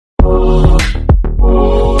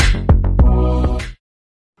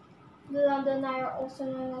also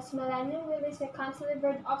known as Millennium Wheel, is a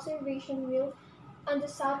cantilevered observation wheel on the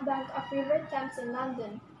south bank of River Thames in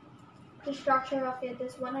London. The structure of it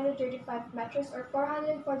is 135 meters or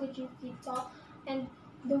 443 feet tall, and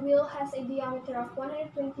the wheel has a diameter of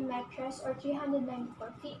 120 meters or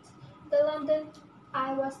 394 feet. The London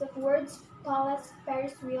Eye was the world's tallest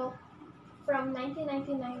Ferris wheel from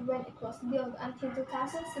 1999 when it was built until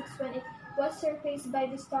 2006 when it was surpassed by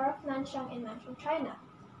the Star of Nanchang in Nanchang, China.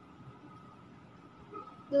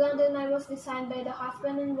 The London Eye was designed by the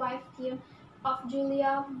husband and wife team of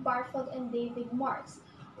Julia Barfield and David Marks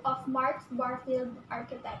of Marks Barfield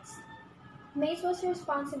Architects. Mays was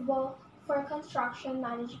responsible for construction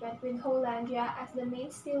management with Hollandia as the main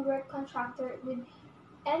steelwork contractor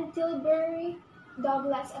and Tilbury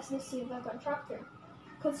Douglas as the civil contractor.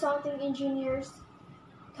 Consulting engineers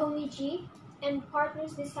Tony G. and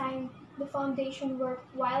partners designed the foundation work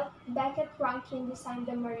while Beckett Rankin designed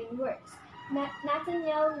the marine works.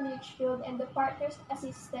 Nathaniel Litchfield and the partners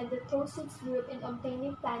assisted the Tosuds Group in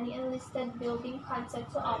obtaining planning and listed building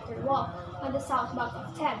concept to outer wall on the south bank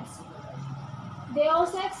of Thames. They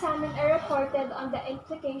also examined and reported on the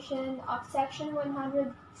implication of Section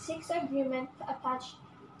 106 agreement attached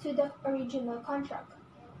to the original contract,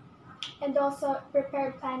 and also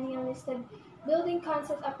prepared planning and listed building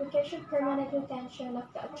concept application permanent retention of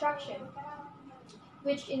the attraction,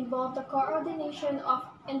 which involved the coordination of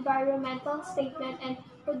environmental statement and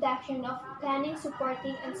production of planning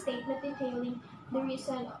supporting and statement detailing the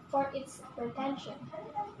reason for its retention.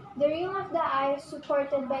 The ring of the eye is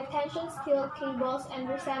supported by tension steel cables and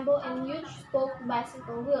resembled a huge spoke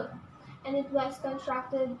bicycle wheel, and it was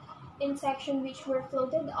constructed in sections which were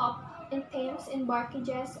floated up in Thames in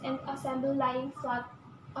barkages and assembled lying flat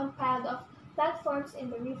on piled of platforms in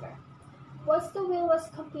the river. Once the wheel was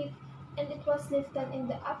complete, and it was lifted in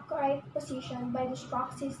the upright position by the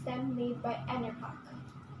stroke system made by Enerpac.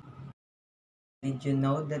 Did you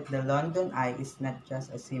know that the London Eye is not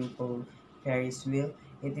just a simple Ferris wheel?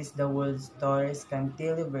 It is the world's tallest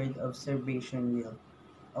cantilevered observation wheel,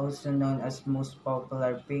 also known as most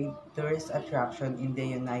popular paid tourist attraction in the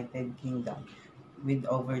United Kingdom, with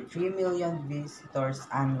over 3 million visitors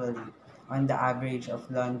annually. On the average of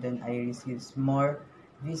London Eye receives more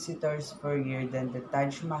visitors per year than the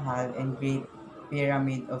Taj Mahal and Great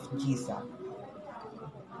Pyramid of Giza.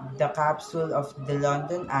 The capsule of the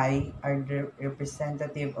London Eye are the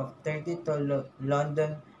representative of 32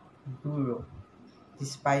 London boroughs.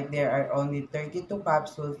 Despite there are only 32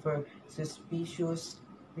 capsules for suspicious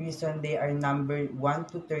reason, they are numbered 1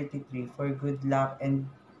 to 33 for good luck and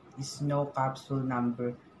is no capsule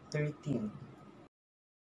number 13.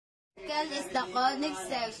 Circle is the conic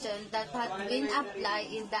section that had been applied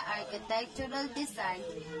in the architectural design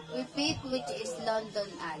with which is London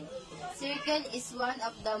Eye. Circle is one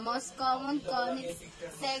of the most common conic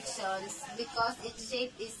sections because its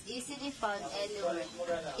shape is easily found anywhere.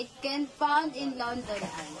 It can be found in London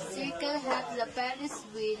Eye. Circle helps the Ferris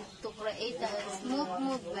wheel to create a smooth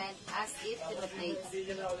movement as it rotates.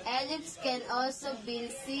 Ellipse can also be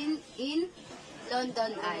seen in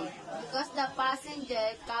London Eye because the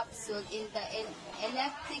passenger capsule in the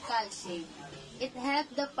elliptical shape. It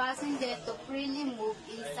helps the passenger to freely move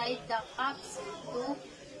inside the capsule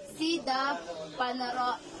to see the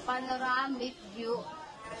panoramic view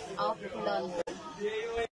of London.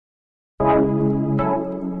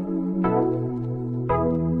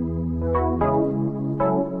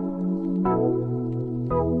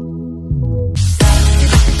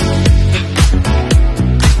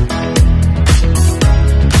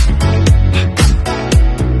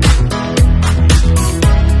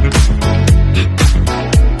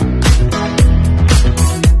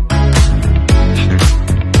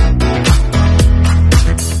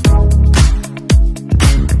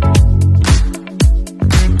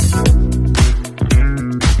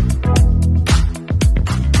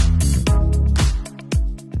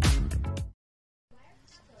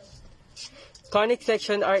 Conic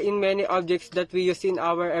sections are in many objects that we use in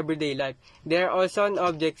our everyday life. They are also on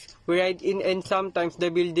objects we ride in, and sometimes the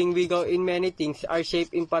building we go in. Many things are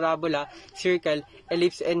shaped in parabola, circle,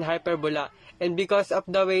 ellipse, and hyperbola. And because of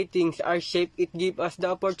the way things are shaped, it gives us the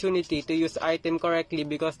opportunity to use items correctly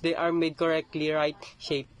because they are made correctly right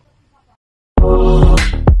shape.